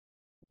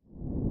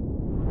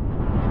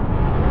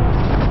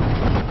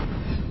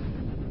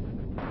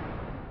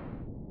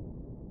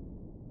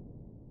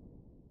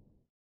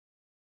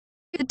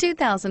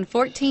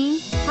2014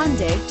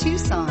 Hyundai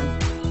Tucson.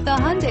 The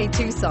Hyundai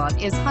Tucson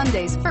is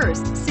Hyundai's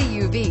first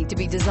CUV to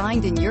be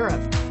designed in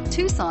Europe.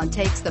 Tucson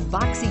takes the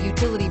boxy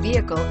utility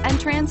vehicle and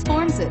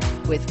transforms it.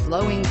 With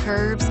flowing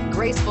curves,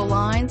 graceful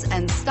lines,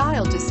 and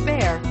style to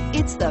spare,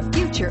 it's the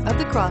future of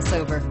the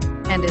crossover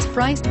and is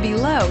priced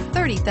below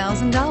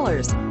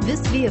 $30,000.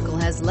 This vehicle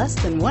has less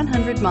than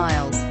 100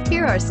 miles.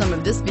 Here are some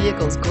of this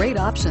vehicle's great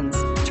options: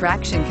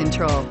 traction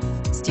control,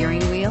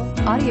 steering wheel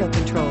audio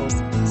controls,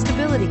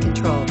 stability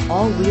control,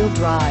 all-wheel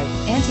drive,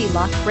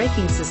 anti-lock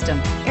braking system,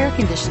 air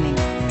conditioning,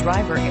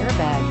 driver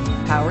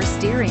airbag, power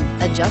steering,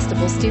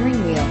 adjustable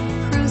steering wheel,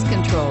 cruise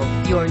control.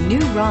 Your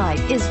new ride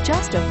is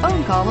just a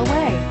phone call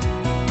away.